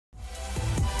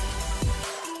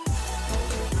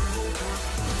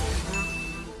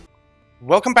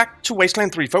Welcome back to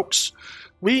Wasteland 3, folks.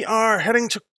 We are heading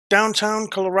to downtown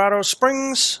Colorado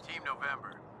Springs. Team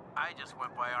November, I just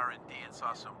went by R&D and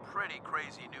saw some pretty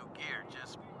crazy new gear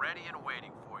just ready and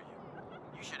waiting for you.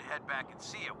 You should head back and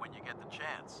see it when you get the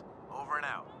chance. Over and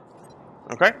out.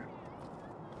 Okay.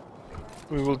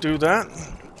 We will do that.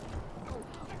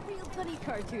 Real funny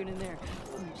cartoon in there.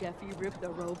 Jeffy ripped the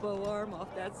robo arm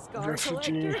off that scar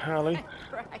Refugee collector. Hallie.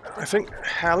 I think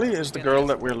Hallie is the girl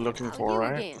that we're looking for,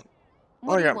 right? Again. Oh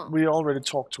What do you yeah, want? we already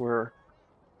talked to her.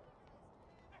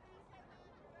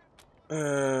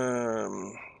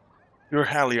 You're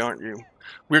Hallie, aren't you?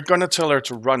 We're gonna tell her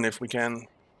to run if we can.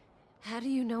 How do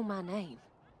you know my name?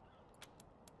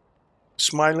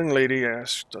 Smiling lady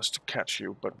asked us to catch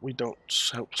you, but we don't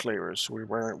help slayers, so we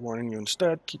weren't warning you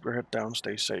instead. Keep your head down,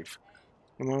 stay safe.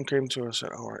 Your mom came to us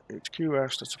at our HQ,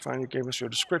 asked us to find you, gave us your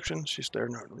description. She's there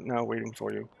now waiting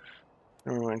for you.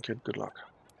 Never mind, kid, good luck.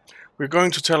 We're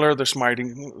going to tell her the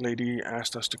smiling lady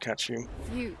asked us to catch you.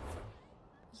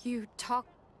 You talked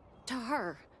to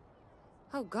her.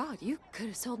 Oh God, you could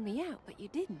have sold me out, but you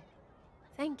didn't.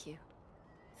 Thank you.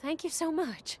 Thank you so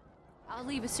much. I'll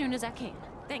leave as soon as I can.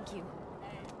 Thank you.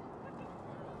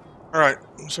 Alright,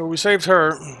 so we saved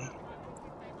her.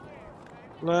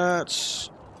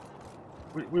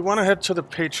 We want to head to the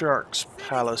Patriarch's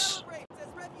Palace.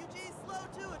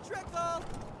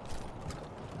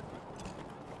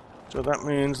 So that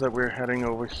means that we're heading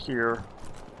over here.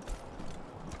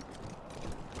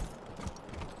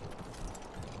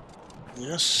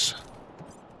 Yes.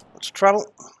 Let's travel.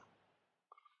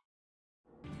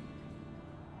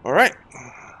 Alright.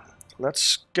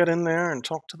 Let's get in there and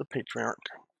talk to the Patriarch.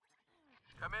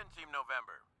 Come in, Team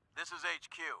November. This is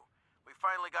HQ. We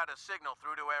finally got a signal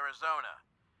through to Arizona.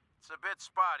 It's a bit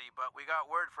spotty, but we got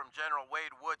word from General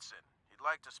Wade Woodson. He'd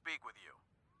like to speak with you.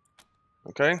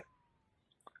 Okay.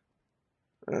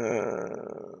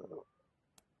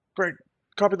 Great.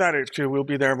 Copy that, HQ. We'll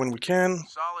be there when we can.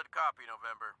 Solid copy,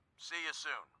 November. See you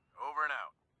soon. Over and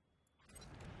out.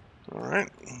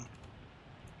 Alright.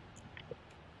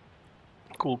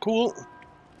 Cool.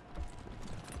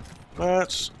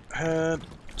 Let's head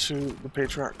to the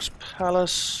Patriarch's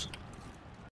Palace.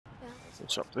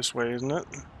 It's up this way, isn't it?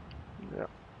 Yeah,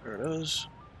 there it is.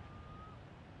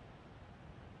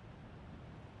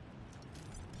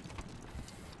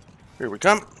 Here we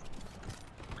come.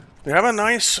 We have a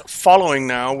nice following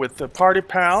now with the party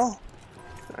pal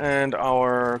and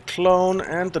our clone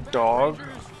and the dog.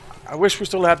 I wish we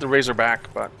still had the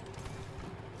Razorback, but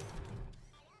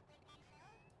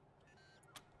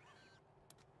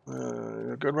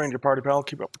good ranger party pal.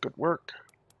 Keep up the good work.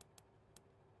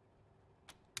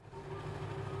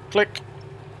 Click.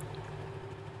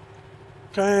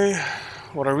 Okay.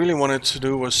 What I really wanted to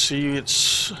do was see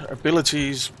its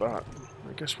abilities, but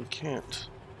I guess we can't.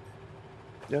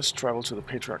 Yes, travel to the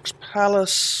Patriarch's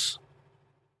Palace.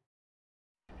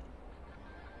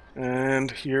 And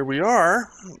here we are.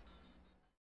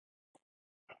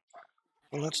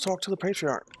 Well, let's talk to the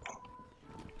Patriarch.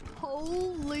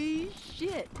 Holy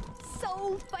shit!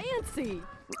 So fancy!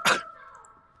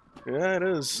 Yeah, it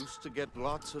is. Used to get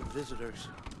lots of visitors.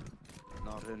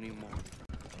 Not anymore.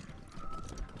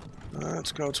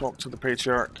 Let's go talk to the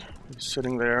Patriarch. He's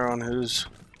sitting there on his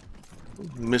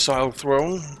missile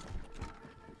throne.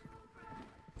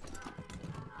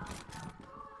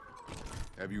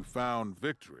 Have you found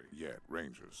victory yet,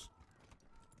 Rangers?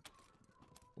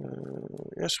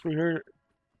 Yes, we're here,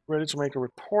 ready to make a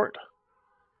report.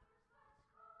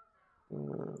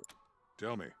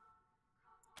 Tell me.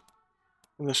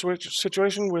 The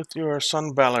situation with your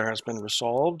son Balor has been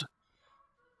resolved.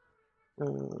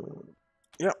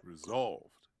 Yep. Resolved.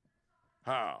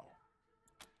 How?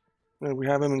 We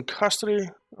have him in custody.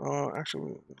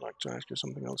 Actually, we'd like to ask you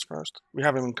something else first. We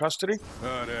have him in custody.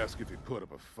 I'd ask if he'd put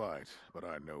up a fight, but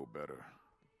I know better.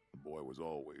 The boy was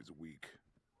always weak.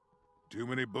 Too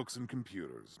many books and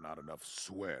computers, not enough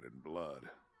sweat and blood.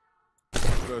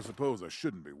 But I suppose I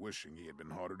shouldn't be wishing he had been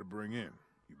harder to bring in.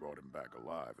 You brought him back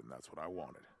alive, and that's what I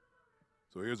wanted.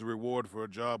 So here's a reward for a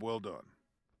job well done.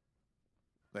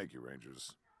 Thank you,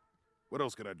 Rangers. What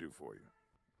else can I do for you?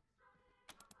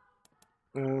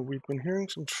 We've been hearing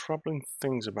some troubling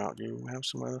things about you. We have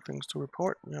some other things to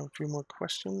report. We have a few more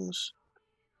questions.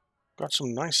 Got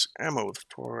some nice ammo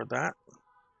for that.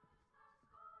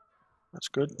 That's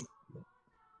good.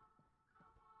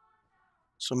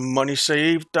 Some money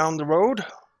saved down the road.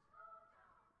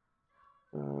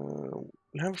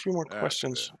 We have a few more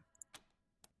questions. Fair.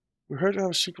 We heard you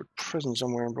have a secret prison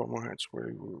somewhere in Broadmoor Heights where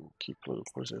you keep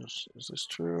political prisoners. Is this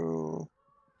true?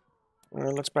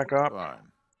 Let's back up.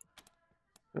 Fine.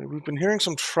 We've been hearing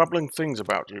some troubling things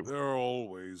about you. There are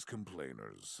always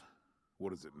complainers.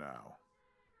 What is it now?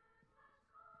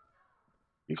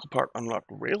 Eagle Park unlocked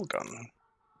railgun.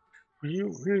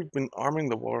 We've been arming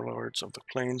the warlords of the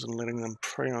plains and letting them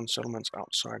prey on settlements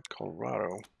outside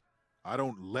Colorado. I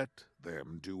don't let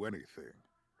them do anything.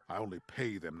 I only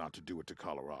pay them not to do it to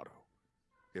Colorado.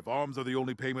 If arms are the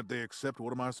only payment they accept,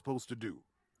 what am I supposed to do?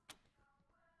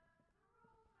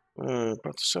 But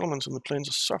the settlements in the plains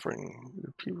are suffering.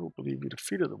 Your people believe you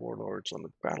defeated the warlords on the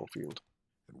battlefield.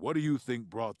 And what do you think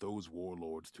brought those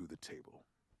warlords to the table?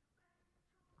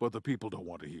 But the people don't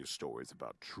want to hear stories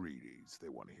about treaties. They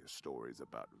want to hear stories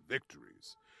about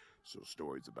victories. So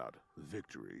stories about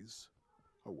victories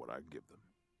are what I give them.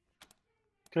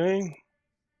 Okay.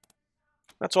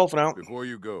 That's all for now. Before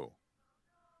you go,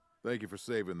 thank you for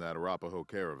saving that Arapaho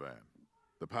caravan.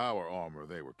 The power armor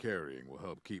they were carrying will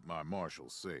help keep my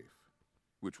marshals safe,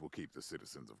 which will keep the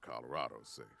citizens of Colorado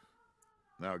safe.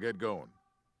 Now get going,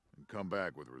 and come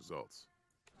back with results.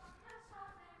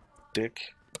 Dick.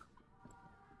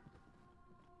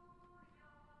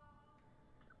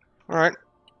 Alright.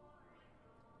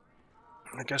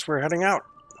 I guess we're heading out.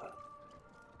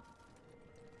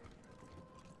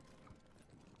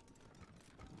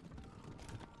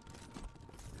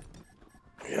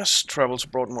 Yes, travel to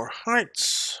Broadmoor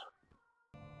Heights.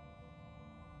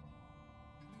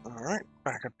 Alright,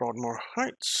 back at Broadmoor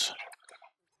Heights.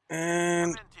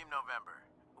 And... Come in, Team November.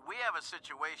 We have a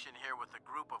situation here with a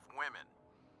group of women.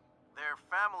 Their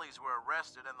families were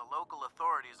arrested and the local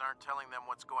authorities aren't telling them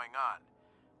what's going on.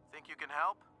 Think you can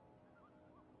help?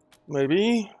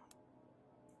 maybe.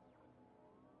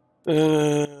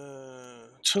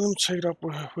 Tell them to take it up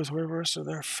with the rest of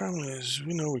their families.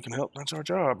 We know we can help. That's our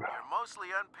job. Your mostly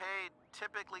unpaid,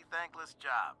 typically thankless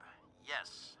job.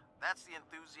 Yes, that's the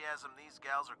enthusiasm these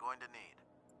gals are going to need.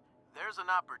 There's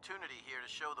an opportunity here to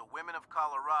show the women of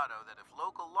Colorado that if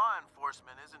local law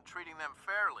enforcement isn't treating them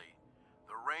fairly,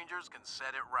 the Rangers can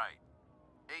set it right.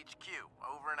 HQ,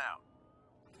 over and out.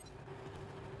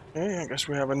 Okay, I guess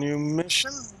we have a new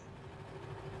mission.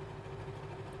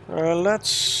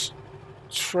 Let's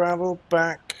travel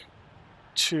back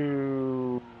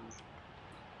to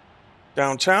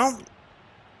downtown.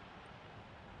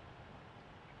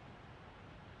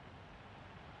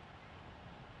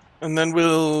 And then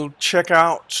we'll check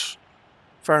out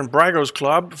Farron Brago's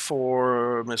club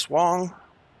for Miss Wong.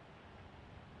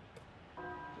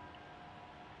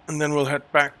 And then we'll head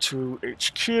back to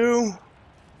HQ.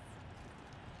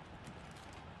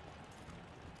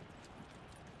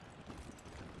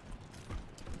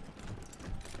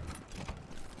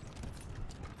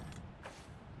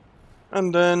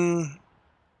 And then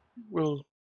we'll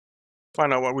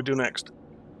find out what we do next.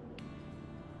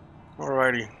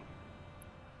 Alrighty.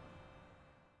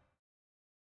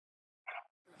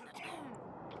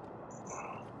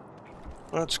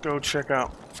 Let's go check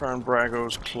out Farron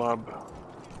Brago's club.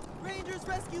 Rangers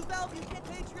rescue Bellevue,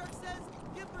 Patriarch says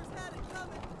Gipper's had it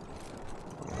coming.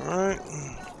 Alright.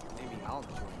 Maybe I'll do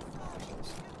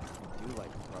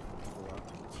like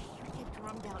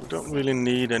We don't really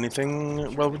need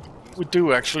anything. Well, we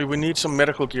do actually. We need some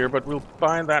medical gear, but we'll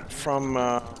buy that from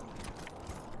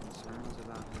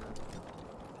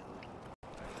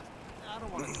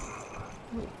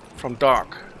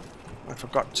Doc. I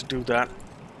forgot to do that.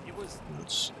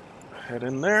 Let's head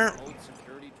in there.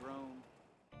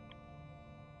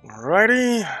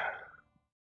 Alrighty.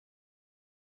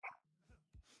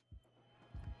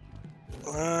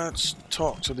 Let's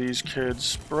talk to these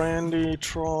kids. Brandy,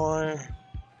 Troy.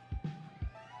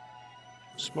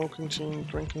 Smoking team,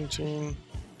 drinking team.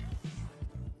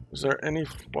 Is there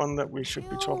anyone that we should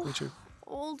be talking to?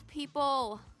 Old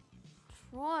people.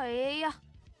 Troy,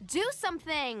 do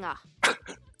something.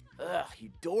 Ugh, you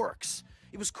dorks.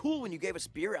 It was cool when you gave us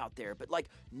beer out there, but like,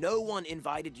 no one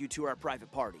invited you to our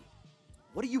private party.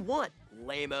 What do you want,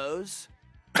 lamos?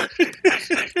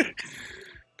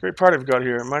 Great party we've got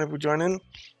here. Mind if we join in?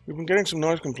 We've been getting some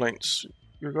noise complaints.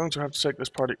 You're going to have to take this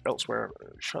party elsewhere.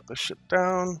 Shut this shit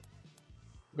down.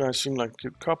 You guys seem like a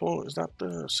cute couple. Is that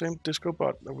the same disco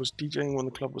bot that was DJing when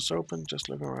the club was open? Just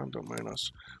looking around, don't mind us.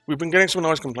 We've been getting some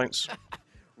noise complaints.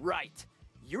 Right.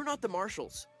 You're not the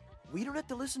marshals. We don't have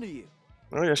to listen to you.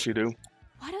 Oh, yes, you do.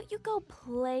 Why don't you go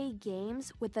play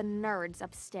games with the nerds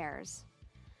upstairs?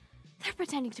 They're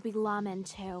pretending to be lawmen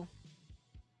too.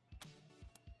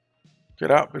 Get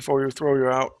out before you throw you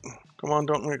out. Come on,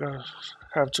 don't make us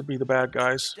have to be the bad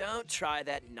guys. Don't try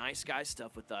that nice guy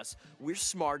stuff with us. We're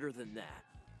smarter than that.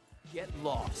 Get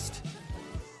lost.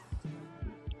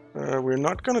 We're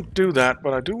not going to do that,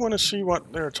 but I do want to see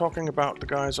what they're talking about, the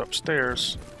guys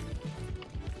upstairs.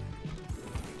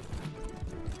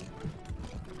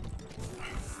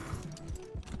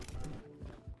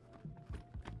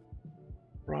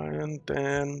 Brian,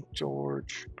 Dan,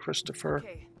 George, Christopher.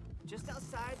 Okay, just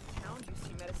outside town you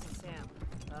see Medicine Sam,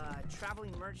 a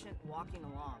traveling merchant walking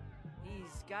along.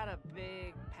 He's got a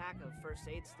big pack of first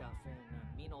aid stuff and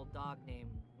a mean old dog named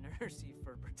Nursey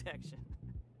for protection.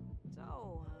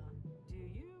 So, do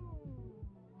you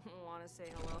want to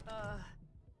say hello?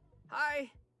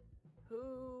 Hi.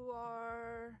 Who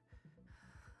are...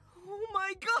 Oh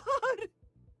my god!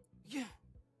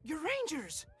 You're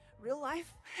rangers! Real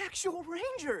life, actual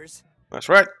rangers! That's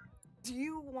right. Do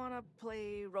you want to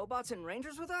play robots and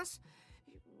rangers with us?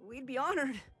 We'd be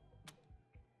honored.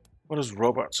 What is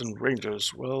robots and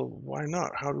rangers? Well, why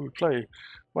not? How do we play?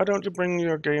 Why don't you bring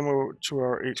your game over to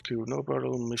our HQ? Nobody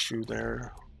will miss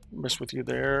with you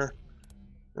there.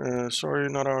 Sorry,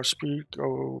 not our speak.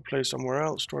 Go play somewhere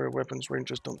else. Story of weapons.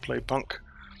 Rangers don't play punk.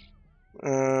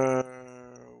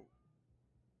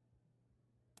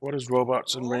 What is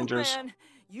robots and rangers? Man,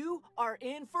 you are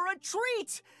in for a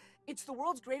treat! It's the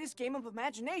world's greatest game of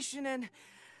imagination and...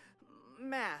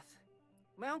 math.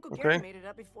 My Uncle Gary made it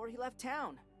up before he left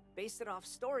town. Based it off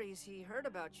stories he heard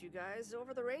about you guys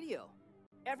over the radio.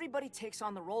 Everybody takes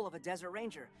on the role of a desert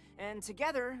ranger, and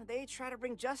together they try to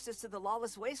bring justice to the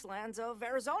lawless wastelands of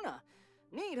Arizona.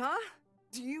 Neat, huh?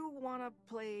 Do you want to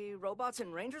play robots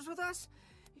and rangers with us?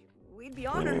 We'd be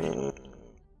honored.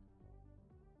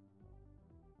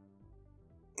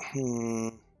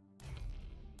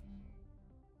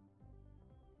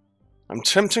 I'm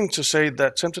tempted to say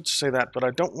that, but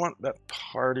I don't want that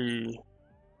party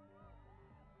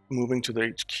moving to the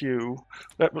HQ.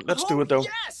 Let's do it though.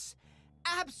 Yes!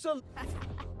 Absolutely.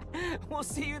 We'll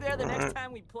see you there the next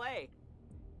time we play.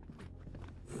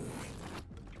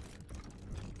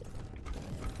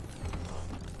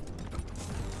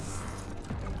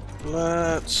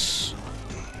 Let's...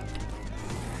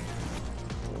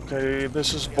 Okay,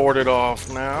 this is boarded off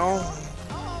now.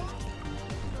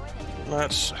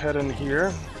 Let's head in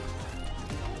here.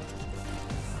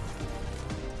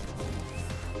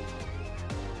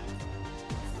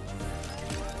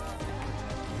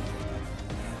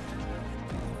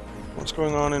 What's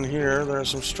going on in here? There are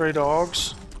some stray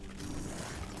dogs.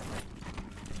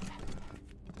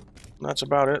 That's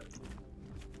about it.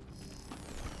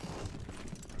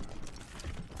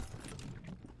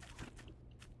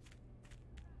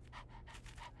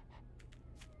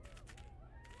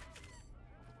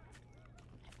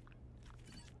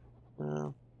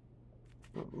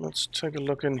 Let's take a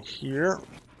look in here.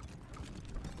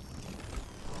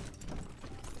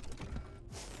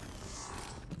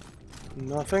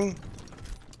 Nothing.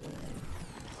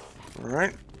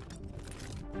 Alright.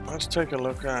 Let's take a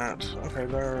look at... Okay,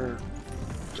 there's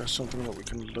just something that we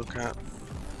can look at.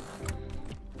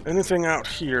 Anything out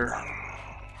here?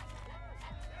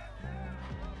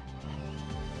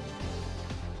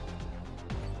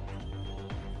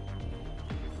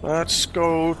 Let's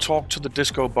go talk to the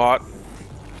disco bot.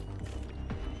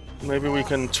 Maybe we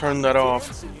can turn that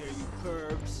off.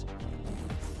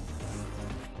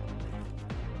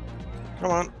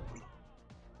 Come on.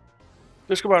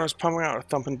 Disco bot is pumping out a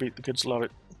thumping beat. The kids love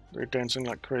it. They're dancing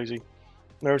like crazy.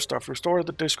 Nerd stuff. Restore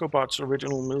the disco bot's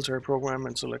original military program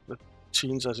and select the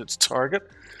teens as its target.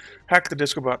 Hack the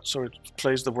disco bot so it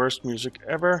plays the worst music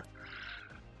ever.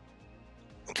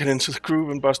 Get into the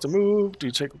groove and bust a move. Do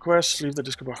you take requests? Leave the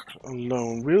disco bot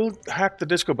alone. We'll hack the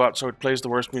disco bot so it plays the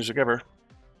worst music ever.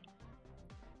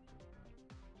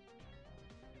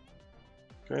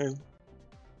 Okay.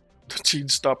 The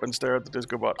teens stop and stare at the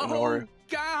disco bot in horror. Oh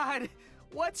God!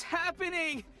 What's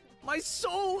happening? My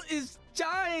soul is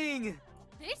dying!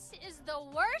 This is the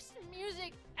worst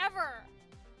music ever!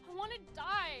 I want to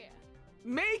die!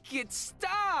 Make it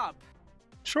stop!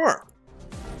 Sure.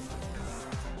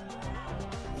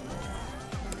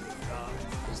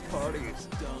 This party is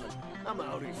done. I'm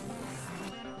out here.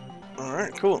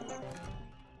 Alright, cool.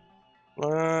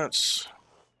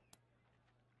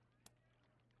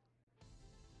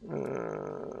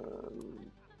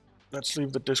 Let's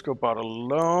leave the disco bot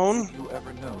alone. You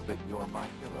ever know that you're my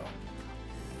hero?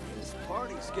 This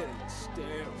party's getting stale.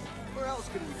 Where else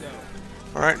can we go?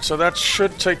 Alright, so that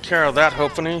should take care of that,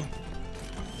 hopefully.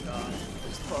 God,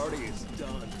 this party is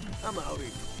done. I'm out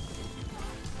here.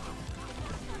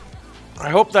 I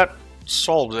hope that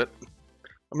solves it.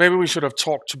 Maybe we should have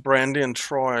talked to Brandy and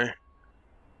Troy.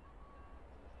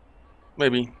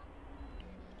 Maybe.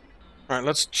 Alright,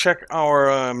 let's check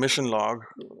our mission log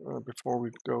before we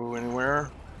go anywhere.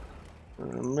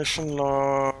 Mission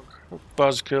log,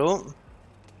 buzzkill.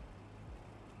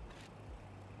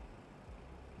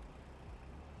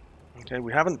 Okay,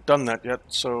 we haven't done that yet,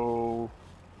 so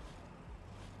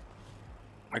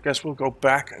I guess we'll go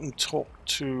back and talk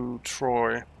to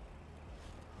Troy.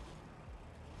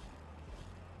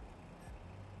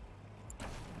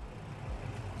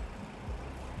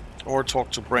 Or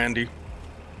talk to Brandy.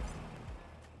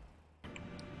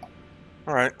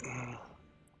 Alright.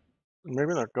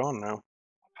 Maybe they're gone now.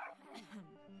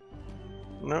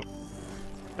 Nope.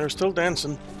 They're still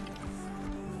dancing.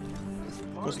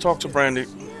 Let's talk to Brandy.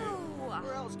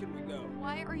 Where else can we go?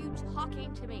 Why are you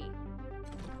talking to me?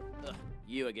 Ugh,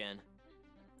 you again.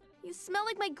 You smell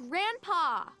like my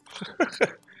grandpa.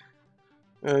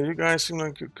 You guys seem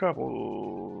like a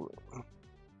couple.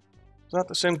 Is that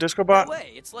the same disco bot? No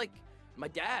way, it's like my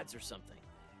dad's or something.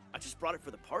 I just brought it for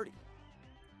the party.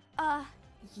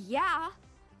 Yeah.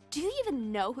 Do you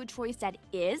even know who Troy's dad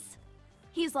is?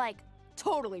 He's like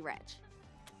totally rich.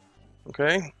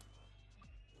 Okay.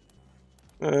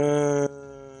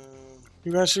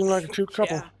 You guys seem like a cute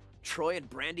couple. Yeah, Troy and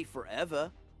Brandy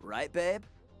forever, right, babe?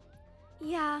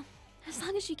 Yeah, as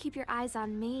long as you keep your eyes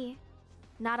on me.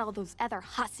 Not all those other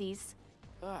hussies.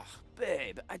 Ugh,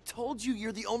 babe, I told you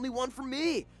you're the only one for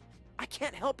me. I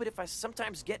can't help it if I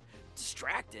sometimes get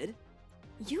distracted.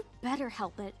 You better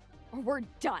help it, or we're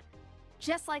done.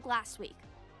 Just like last week.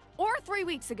 Or 3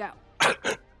 weeks ago.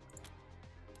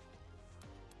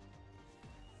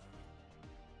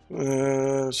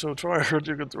 So Troy, I heard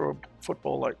you could throw a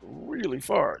football like really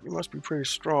far. You must be pretty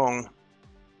strong.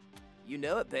 You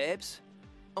know it, babes.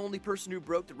 Only person who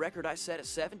broke the record I set at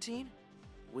 17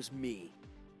 was me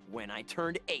when I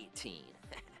turned 18.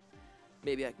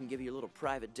 Maybe I can give you a little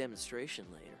private demonstration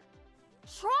later.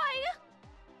 Troy?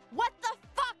 What the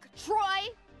fuck, Troy?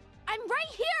 I'm right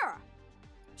here!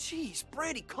 Jeez,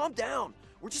 Brandy, calm down.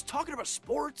 We're just talking about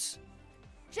sports.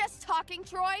 Just talking,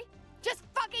 Troy? Just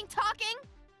fucking talking?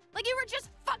 Like you were just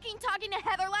fucking talking to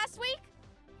Heather last week?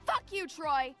 Fuck you,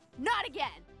 Troy. Not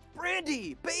again.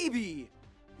 Brandy, baby.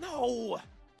 No.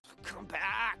 Come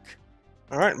back.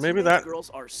 All right, maybe Teenage that girls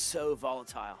are so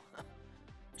volatile.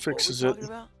 fixes what were it. we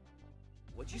talking about?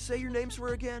 What'd you say your names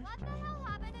were again? What the hell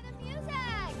happened to the music?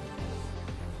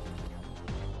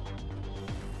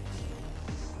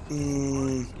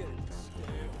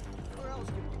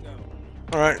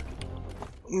 All right.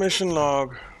 Mission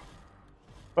log.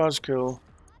 Buzzkill.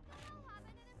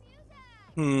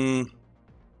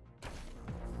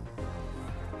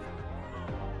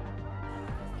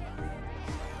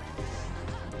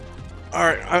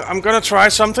 Alright, I'm gonna try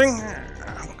something.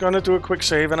 I'm gonna do a quick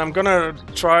save, and I'm gonna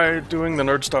try doing the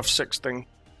Nerd Stuff 6 thing.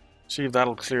 See if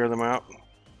that'll clear them out.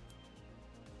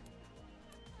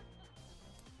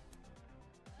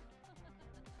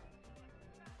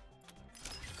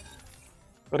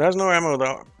 But it has no ammo,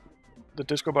 though. The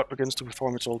disco bot begins to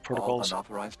perform its old protocols. All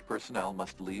unauthorized personnel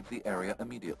must leave the area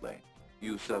immediately.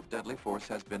 Use of deadly force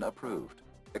has been approved.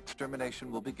 Extermination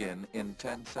will begin in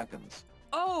 10 seconds.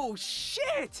 Oh,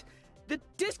 shit! The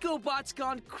disco bot's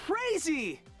gone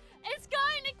crazy! It's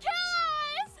going to kill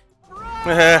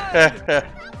us!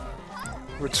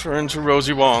 Return to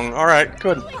Rosie Wong. Alright,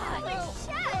 good.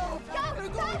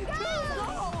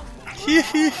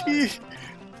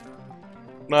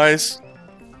 Nice.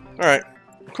 Alright.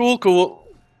 Cool, cool.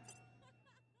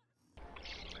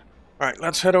 Alright,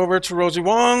 let's head over to Rosie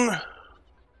Wong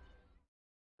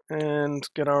and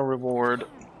get our reward.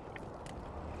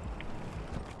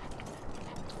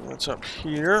 What's up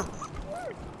here?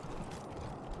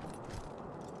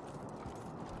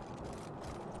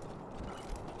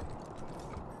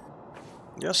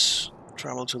 Yes,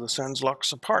 travel to the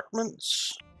Sandslock's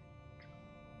apartments.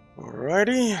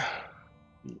 Alrighty,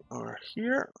 we are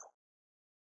here.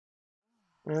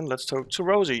 And let's talk to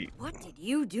Rosie. What did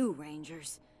you do,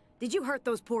 Rangers? Did you hurt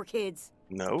those poor kids?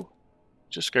 No,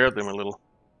 just scared them a little.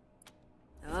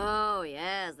 Oh,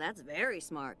 yes, that's very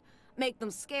smart. Make them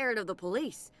scared of the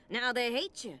police. Now they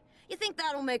hate you. You think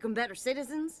that'll make them better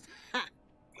citizens? Ha!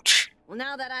 Well,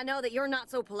 now that I know that you're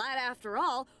not so polite after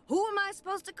all, who am I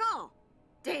supposed to call?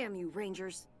 Damn you,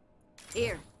 Rangers.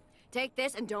 Here, take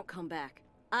this and don't come back.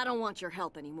 I don't want your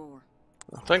help anymore.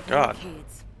 Well, thank God.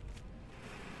 Kids.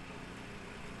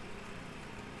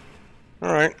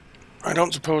 Alright, I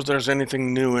don't suppose there's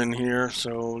anything new in here,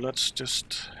 so let's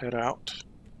just head out.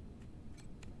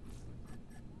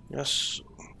 Yes.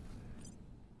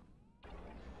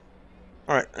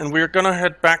 Alright, and we're gonna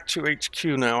head back to HQ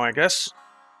now, I guess,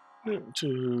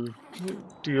 to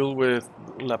deal with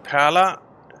La Pala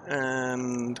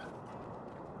and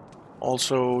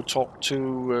also talk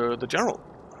to the General.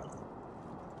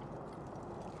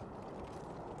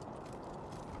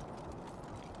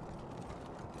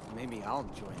 Maybe I'll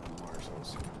join the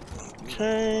marshals.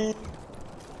 Okay.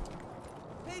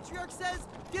 Patriarch says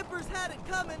Gipper's had it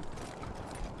coming.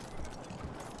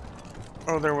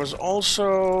 Oh, there was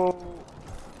also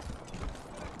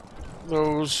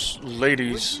those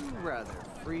ladies. Would you rather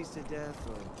freeze to death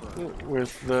or burn?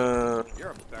 with the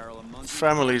You're a barrel of monkeys.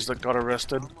 families that got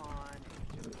arrested.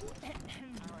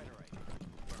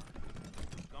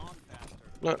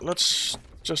 Let's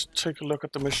just take a look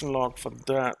at the mission log for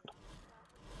that,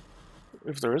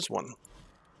 if there is one.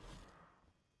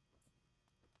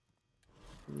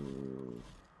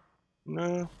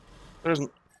 No, there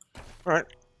isn't. Alright,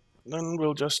 then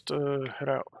we'll just head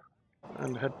out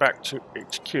and head back to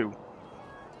HQ.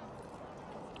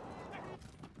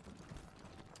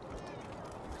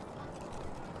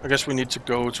 I guess we need to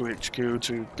go to HQ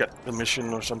to get the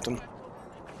mission or something.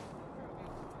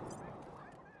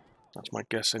 That's my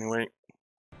guess anyway.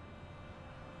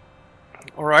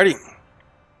 Alrighty.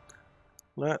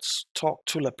 Let's talk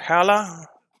to La Pala.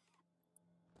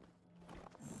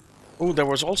 Oh, there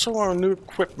was also our new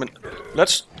equipment.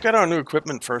 Let's get our new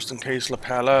equipment first in case La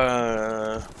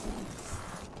Pala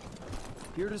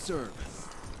Here to serve.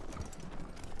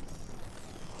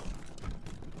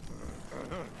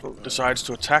 decides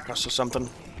to attack us or something.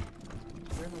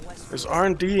 Is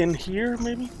R&D in here,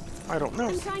 maybe? I don't know.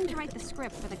 I'm trying to write the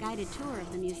script for the guided tour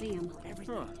of the museum.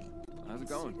 Huh. How's it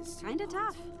going? Kinda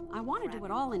tough. I want to do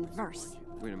it all in verse.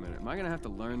 Wait a minute. Am I gonna have to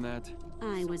learn that?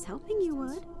 I was hoping you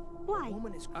would. Why?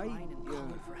 Woman is crying and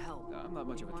calling for help. I'm not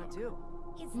much of a talker.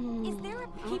 Is there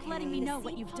a keep letting me know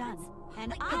what you've done,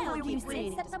 and I'll keep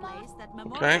saying this place that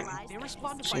Okay.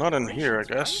 memorializes. It's not in here, I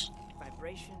guess.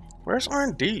 Vibration. Where's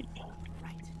R&D?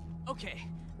 Okay.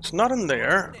 It's not in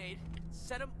there.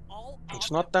 Set them all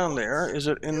It's not down there. Is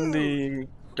it in the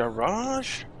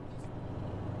garage?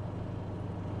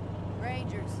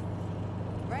 Rangers.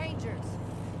 Rangers.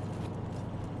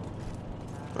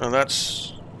 Oh,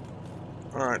 that's...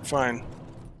 Alright, fine.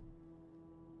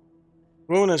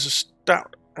 Woman is as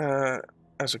stout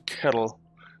as a kettle.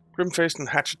 Grim-faced and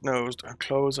hatchet-nosed. Her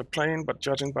clothes are plain, but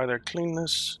judging by their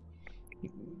cleanness,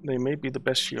 they may be the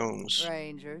best she owns.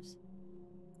 Rangers.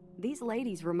 These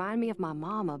ladies remind me of my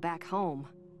mama back home.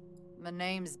 My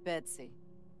name's Betsy.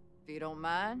 If you don't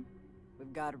mind,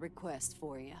 we've got a request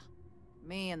for you.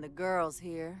 Me and the girls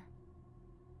here,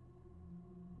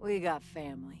 we got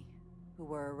family who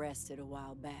were arrested a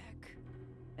while back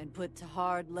and put to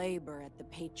hard labor at the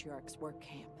Patriarch's work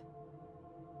camp.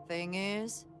 Thing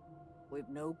is, we've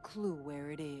no clue where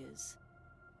it is.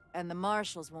 And the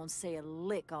marshals won't say a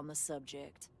lick on the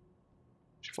subject.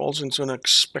 She falls into an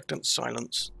expectant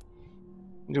silence.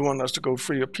 You want us to go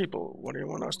free your people? What do you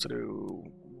want us to do?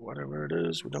 Whatever it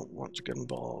is, we don't want to get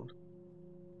involved.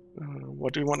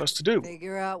 What do you want us to do?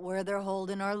 Figure out where they're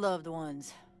holding our loved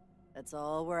ones. That's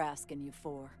all we're asking you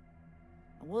for.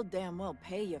 And we'll damn well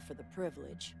pay you for the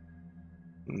privilege.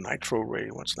 Nitro ray,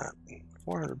 what's that?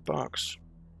 $400.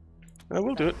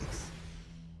 We'll do it.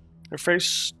 Her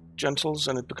face gentles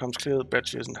and it becomes clear that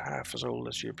Betsy isn't half as old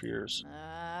as she appears.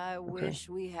 I wish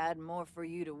we had more for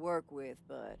you to work with,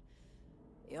 but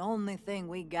the only thing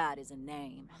we got is a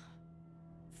name.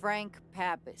 Frank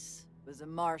Pappas was a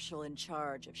marshal in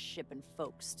charge of shipping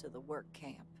folks to the work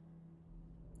camp.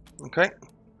 Okay.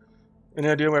 Any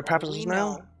idea where All Pappas we is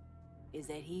now? know is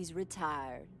that he's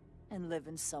retired and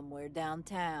living somewhere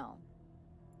downtown.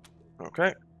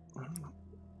 Okay.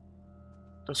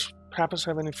 Does Pappas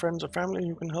have any friends or family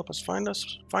who can help us find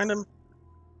him?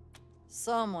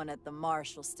 Someone at the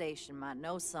marshal station might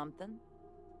know something.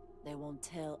 They won't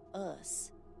tell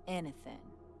us anything.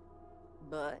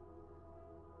 But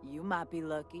you might be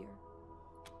luckier.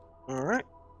 Alright.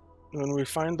 When we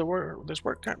find this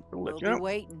work camp, we'll let you know. We'll be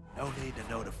waiting. No need to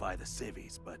notify the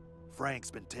civvies, but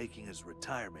Frank's been taking his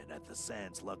retirement at the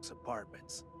Sands Lux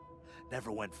Apartments.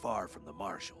 Never went far from the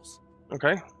marshals.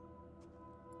 Okay.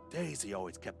 Daisy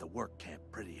always kept the work camp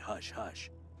pretty hush-hush.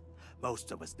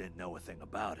 Most of us didn't know a thing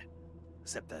about it,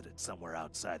 except that it's somewhere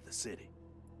outside the city.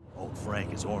 Old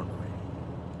Frank is ornery.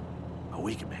 But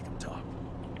we can make him talk.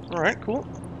 Alright, cool.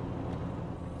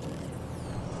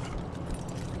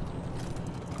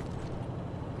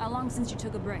 How long since you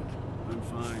took a break? I'm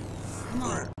fine. Come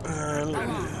on.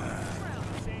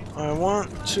 I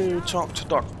want to talk to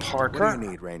Doc Parker. What do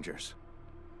you need, Rangers?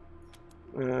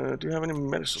 Do you have any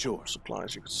medicinal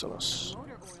supplies you could sell us?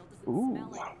 Ooh. Smell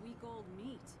like week old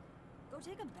meat. Go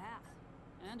take a bath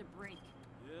and a break.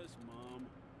 Yes, Mom.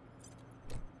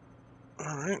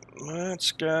 Alright,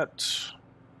 let's get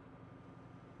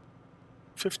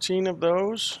 15 of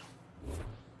those.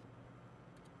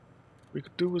 We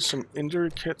could do with some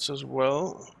injury kits as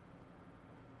well.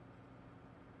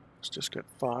 Let's just get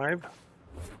 5.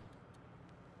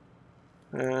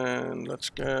 And let's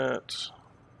get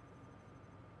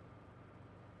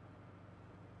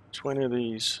 20 of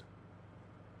these.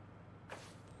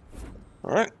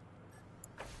 Alright.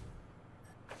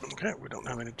 Okay, we don't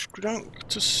have any junk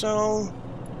to sell.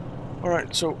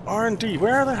 Alright, so R&D.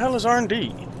 Where the hell is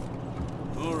R&D?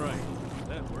 Alright,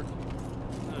 that worked.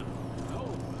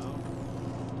 Oh, well.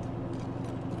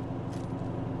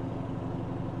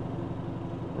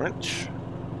 Wrench.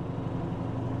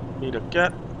 Need a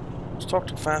get. Let's talk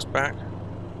to Fastback.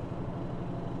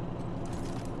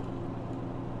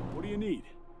 What do you need?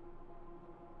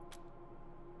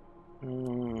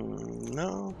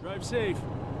 No. Drive safe.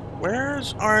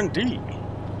 Where's R&D?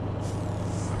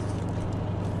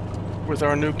 With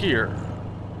our new gear.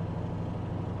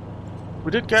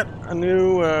 We did get a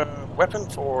new weapon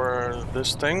for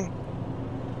this thing.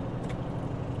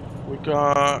 We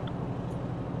got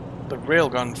the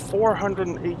railgun,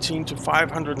 418 to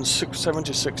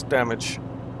 576 damage.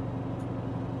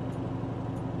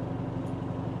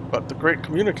 But the great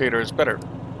communicator is better.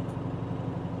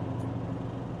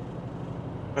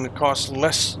 And it costs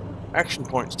less action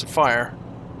points to fire.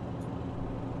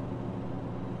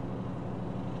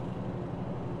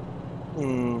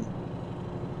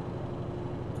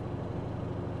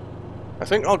 I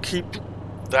think I'll keep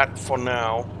that for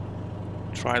now.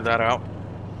 Try that out.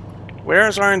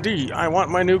 Where's R&D? I want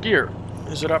my new gear.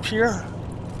 Is it up here?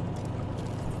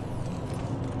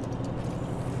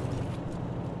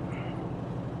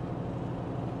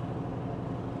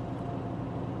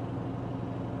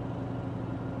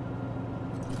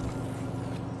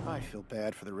 I feel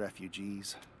bad for the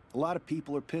refugees. A lot of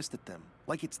people are pissed at them.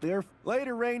 Like it's their...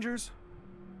 Later, Rangers!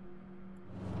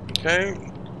 Okay.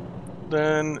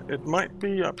 Then it might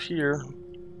be up here.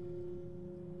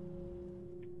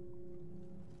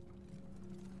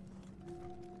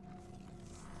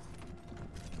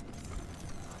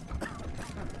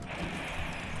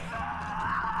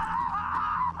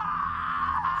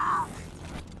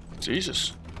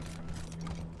 Jesus.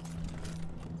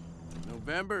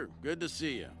 November, good to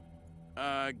see you.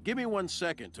 Give me 1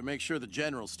 second to make sure the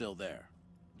General's still there.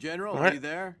 General, are you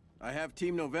there? I have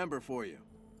Team November for you.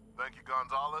 Thank you,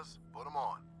 Gonzalez. Put him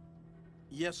on.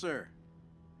 Yes, sir.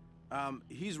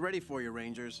 He's ready for you,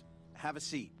 Rangers. Have a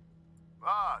seat.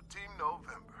 Ah, Team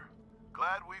November.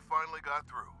 Glad we finally got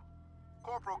through.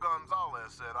 Corporal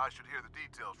Gonzalez said I should hear the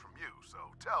details from you, so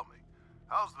tell me,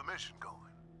 how's the mission going?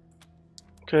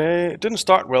 Okay, it didn't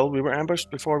start well. We were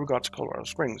ambushed before we got to Colorado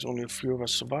Springs. Only a few of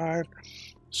us survived.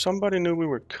 Somebody knew we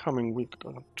were coming. We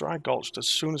got dry gulched as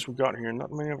soon as we got here.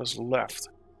 Not many of us left.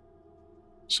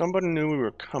 Somebody knew we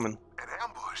were coming. An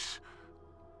ambush?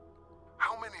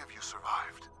 How many of you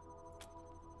survived?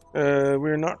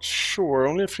 We're not sure.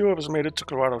 Only a few of us made it to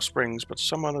Colorado Springs, but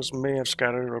some others may have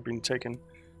scattered or been taken.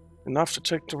 Enough to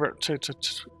take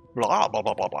blah blah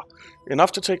blah blah blah.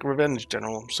 Enough to take revenge,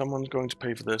 General. Someone's going to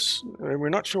pay for this. We're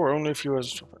not sure. Only a few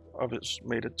of us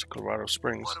made it to Colorado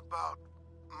Springs. What about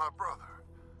my brother?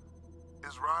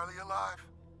 Is Riley alive?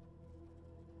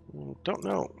 Don't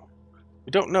know. We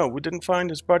don't know. We didn't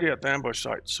find his body at the ambush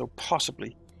site, so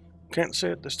possibly. Can't say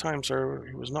it this time, sir.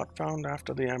 He was not found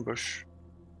after the ambush.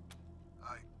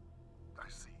 I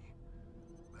see.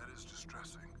 That is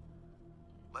distressing.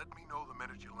 Let me know the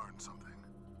minute you learn something.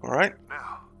 All right.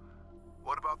 Now,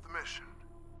 what about the mission?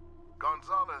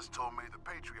 Gonzalez told me the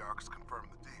Patriarch's confirmed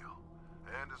the deal,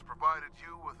 and has provided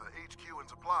you with a HQ and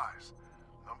supplies.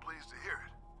 I'm pleased to hear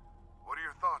it. What are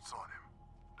your thoughts on him?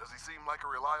 Does he seem like a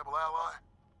reliable ally?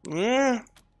 Yeah.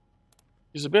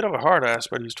 He's a bit of a hard ass,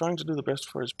 but he's trying to do the best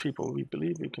for his people. We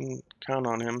believe we can count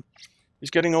on him.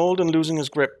 He's getting old and losing his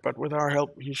grip, but with our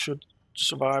help, he should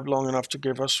survive long enough to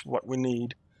give us what we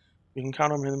need. We can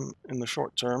count on him in the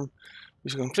short term.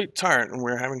 He's a complete tyrant, and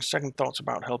we're having second thoughts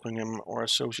about helping him or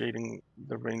associating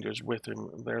the Rangers with him.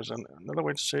 If there's another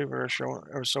way to save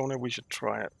Arizona, we should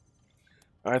try it.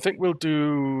 I think we'll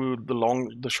do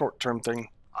the short-term thing.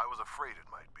 I was afraid it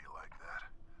might be like that.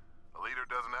 A leader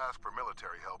doesn't ask for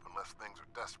military help unless things are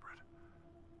desperate.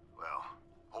 Well,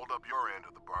 hold up your end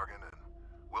of the bargain, and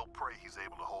we'll pray he's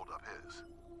able to hold up his.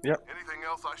 Yep. Anything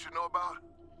else I should know about?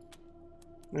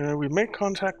 We've made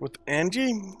contact with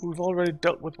Angie. We've already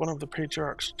dealt with one of the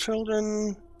Patriarch's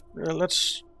children.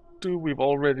 We've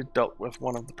already dealt with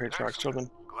one of the Patriarch's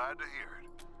children. Glad to hear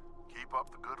it. Keep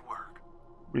up the good work.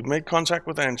 We've made contact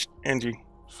with Angie.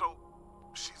 So,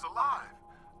 she's alive.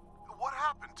 What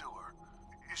happened to her?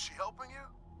 Is she helping you?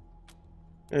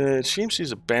 It seems she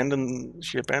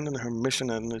abandoned her mission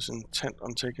and is intent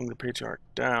on taking the Patriarch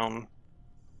down.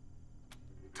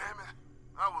 Damn it.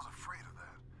 I was afraid of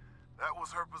that. That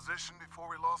was her position before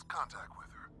we lost contact with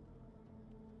her.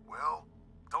 Well,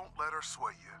 don't let her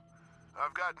sway you.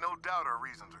 I've got no doubt her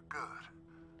reasons are good.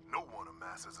 No one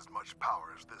amasses as much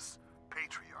power as this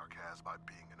Patriarch has by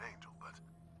being an angel, but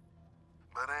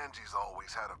But Angie's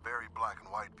always had a very black and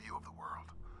white view of the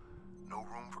world. No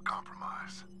room for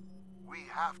compromise. We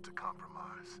have to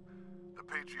compromise. The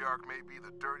Patriarch may be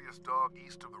the dirtiest dog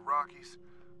east of the Rockies,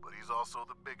 but he's also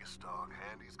the biggest dog,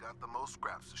 and he's got the most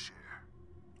scraps to share.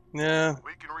 Yeah.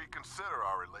 We can reconsider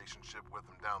our relationship with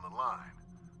him down the line,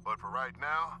 but for right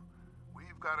now,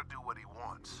 we've got to do what he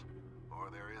wants, or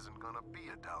there isn't gonna be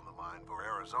a down the line for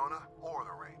Arizona or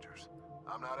the Rangers.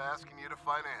 I'm not asking you to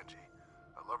fight Angie.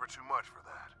 I love her too much for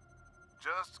that.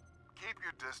 Just keep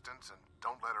your distance and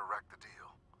don't let her wreck the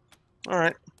deal.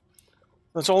 Alright.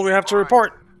 That's all we have to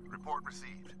report. Report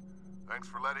received. Thanks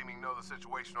for letting me know the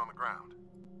situation on the ground.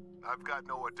 I've got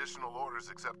no additional orders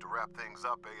except to wrap things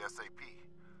up ASAP.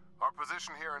 Our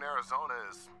position here in Arizona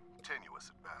is tenuous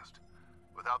at best.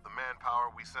 Without the manpower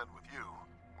we sent with you,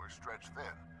 we're stretched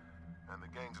thin, and the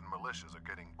gangs and militias are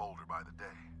getting bolder by the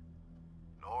day.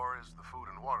 Nor is the food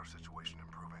and water situation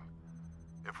improving.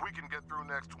 If we can get through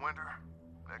next winter,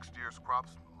 next year's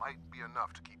crops might be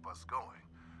enough to keep us going.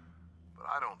 But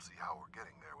I don't see how we're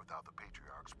getting there without the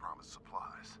Patriarch's promised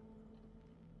supplies.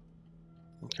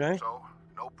 Okay. So,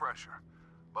 no pressure.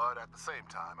 But at the same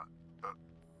time,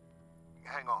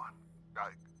 hang on.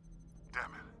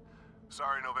 Damn it.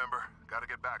 Sorry, November. Gotta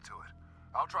get back to it.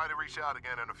 I'll try to reach out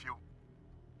again in a few...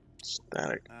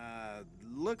 Static.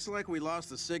 Looks like we lost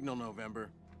the signal, November.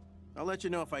 I'll let you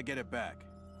know if I get it back.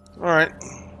 Alright.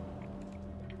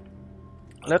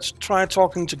 Let's try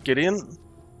talking to Gideon.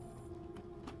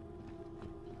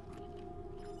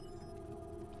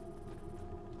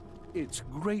 It's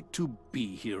great to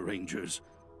be here, Rangers.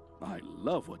 I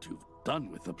love what you've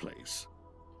done with the place.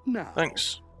 Now,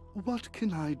 thanks. What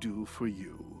can I do for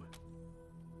you?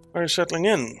 Are you settling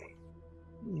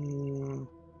in?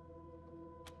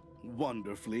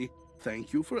 Wonderfully.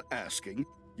 Thank you for asking.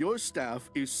 Your staff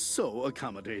is so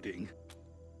accommodating.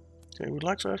 Okay, we'd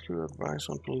like to ask you advice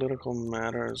on political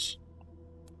matters.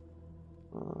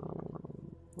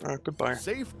 Goodbye.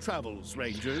 Safe travels,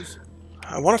 Rangers.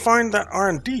 I want to find that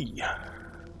R&D.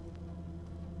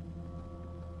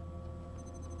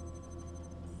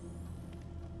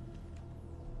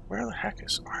 Where the heck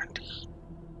is R&D?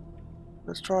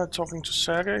 Let's try talking to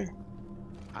Sergey.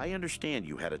 I understand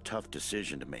you had a tough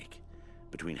decision to make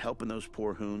between helping those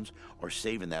poor hoons or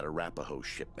saving that Arapaho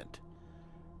shipment.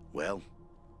 Well,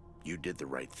 you did the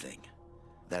right thing.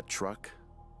 That truck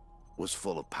was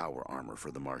full of power armor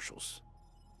for the marshals.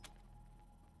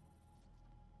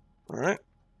 Alright.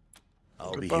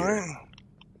 I'll be Goodbye. here.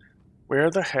 Where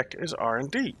the heck is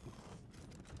R&D?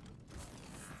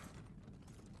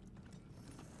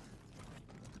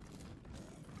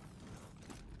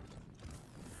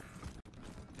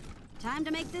 Time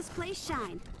to make this place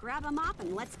shine. Grab a mop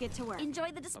and let's get to work.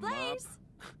 Enjoy the displays.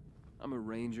 I'm a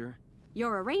ranger.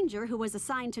 You're a ranger who was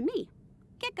assigned to me.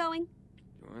 Get going.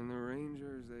 Join the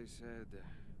Rangers, they said.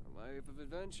 A life of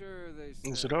adventure, they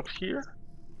said. Is it up here?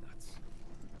 Nuts.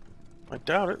 I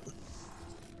doubt it.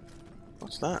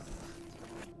 What's that?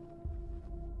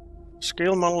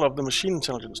 Scale model of the machine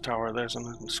intelligence tower. There's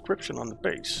an inscription on the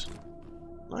base.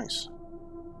 Nice.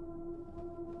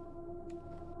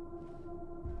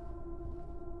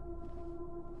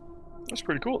 That's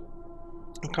pretty cool.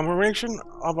 In commemoration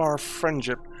of our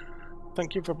friendship,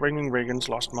 thank you for bringing Reagan's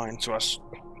lost mine to us.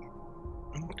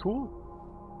 Cool.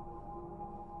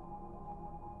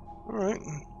 Alright.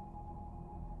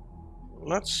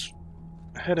 Let's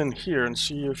head in here and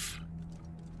see if...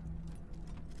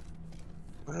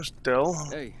 There's Dell.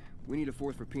 Hey, we need a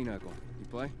fourth for Pinochle. You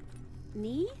play?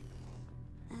 Me?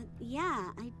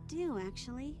 Yeah, I do,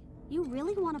 actually. You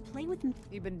really want to play with me?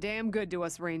 You've been damn good to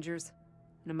us, Rangers.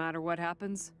 No matter what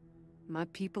happens, my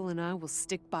people and I will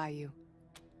stick by you.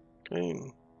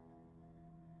 Okay.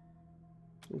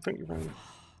 Thank you very much.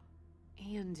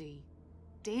 Andy.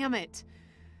 Damn it.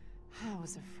 I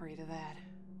was afraid of that.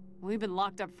 We've been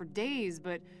locked up for days,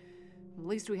 but at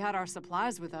least we had our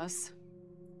supplies with us.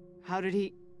 How did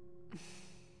he...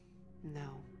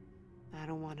 No. I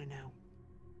don't want to know.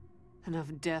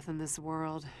 Enough death in this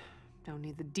world. Don't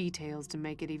need the details to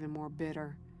make it even more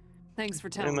bitter. Thanks for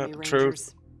telling me, Rangers.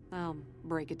 Truth? I'll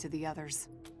break it to the others.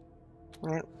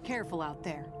 Alright. Careful out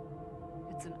there.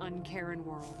 It's an uncaring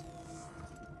world.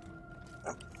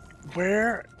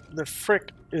 Where the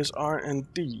frick is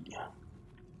R&D?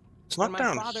 It's not when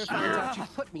down my father here. finds out you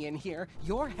put me in here,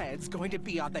 your head's going to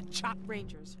be on the chop.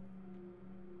 Rangers,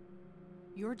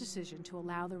 your decision to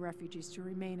allow the refugees to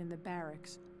remain in the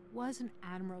barracks was an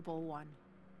admirable one,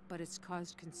 but it's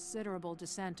caused considerable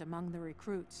dissent among the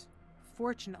recruits.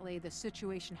 Fortunately, the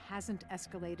situation hasn't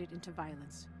escalated into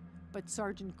violence, but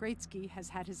Sergeant Greatsky has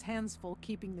had his hands full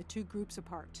keeping the two groups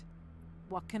apart.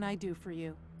 What can I do for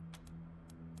you?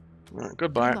 Alright,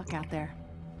 goodbye. Good luck out there.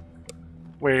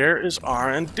 Where is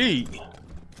R&D?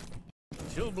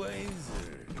 Chill blaze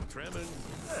or tremors?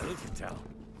 Who can tell?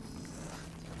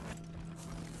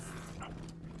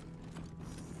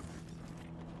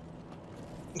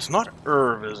 It's not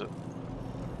Irv, is it?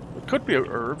 It could be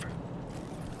Irv.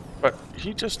 But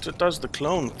he just does the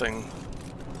clone thing.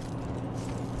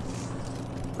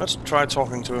 Let's try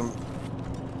talking to him.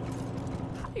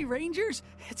 Hey, Rangers.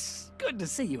 It's good to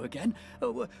see you again.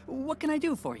 What can I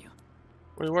do for you?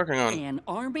 What are you working on? An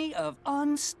army of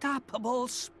unstoppable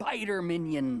spider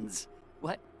minions.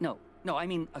 What? No, I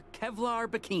mean a Kevlar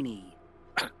bikini.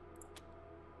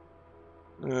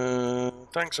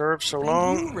 Thanks, Irv. So Thank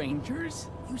long. you, Rangers.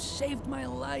 You saved my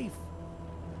life.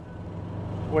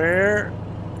 Where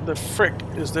the frick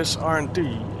is this R&D?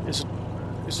 Is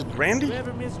it Randy? You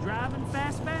ever miss driving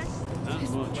fastback? Not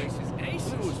much.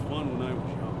 It was fun when I was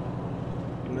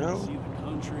young. No. See the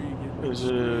country, Is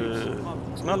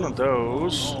it's none of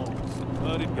those.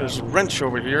 There's a wrench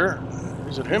over here.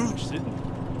 Is it him?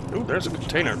 Ooh, there's a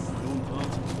container.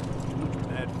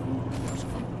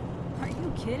 Are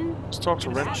you kidding? Let's talk to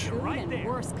Wrench. Food and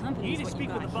worse company You is need to what speak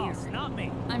you with got the boss, here. not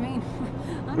me. I mean,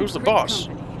 I'm Who's a the great boss?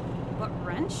 company. But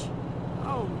Wrench?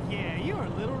 Oh, yeah, you're a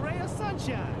little ray of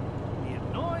sunshine. The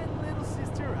annoying little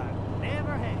sister I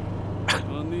never had.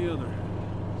 On the other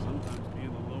hand, sometimes being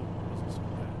alone wasn't so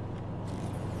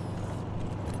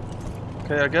bad.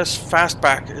 Okay, I guess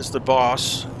Fastback is the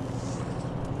boss.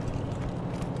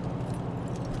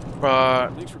 But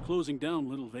Thanks for closing down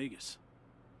Little Vegas.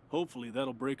 Hopefully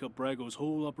that'll break up Brago's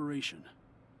whole operation.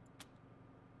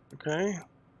 okay.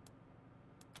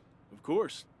 Of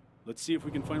course. Let's see if we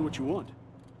can find what you want.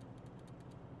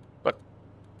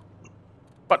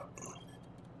 But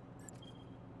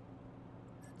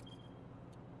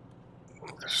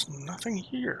there's nothing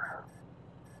here.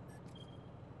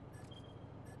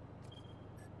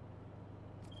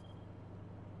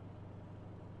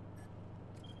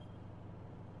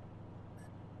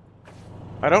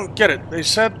 I don't get it. They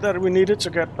said that we needed to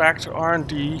get back to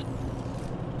R&D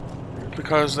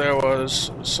because there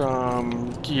was some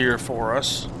gear for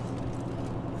us.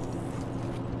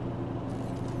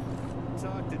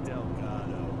 Talk to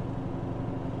Delgado.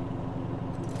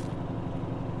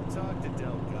 Talk to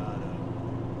Delgado.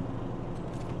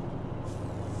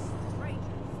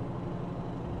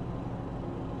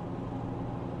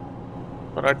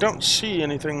 But I don't see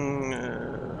anything.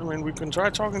 I mean, we can try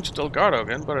talking to Delgado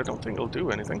again, but I don't think it'll do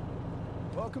anything.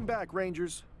 Welcome back,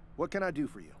 Rangers. What can I do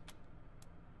for you?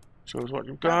 Show us what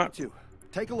you've got. Happy to.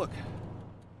 Take a look.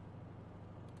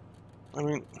 I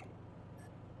mean,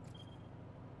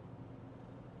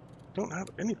 don't have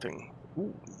anything.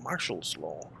 Ooh, Marshall's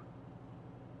Law.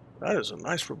 That is a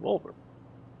nice revolver.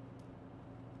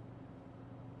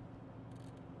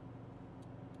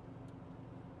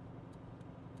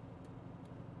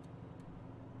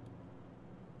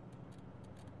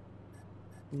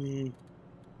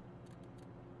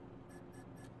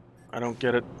 I don't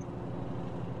get it.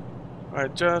 I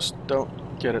just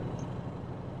don't get it.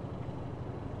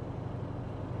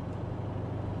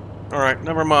 Alright,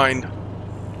 never mind.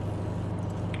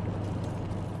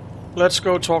 Let's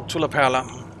go talk to La Perla.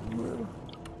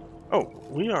 Oh,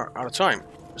 we are out of time.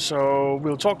 So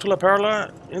we'll talk to La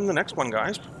Perla in the next one,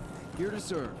 guys. Here to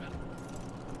serve.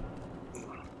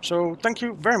 So thank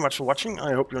you very much for watching.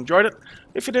 I hope you enjoyed it.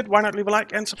 If you did, why not leave a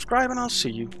like and subscribe, and I'll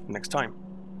see you next time.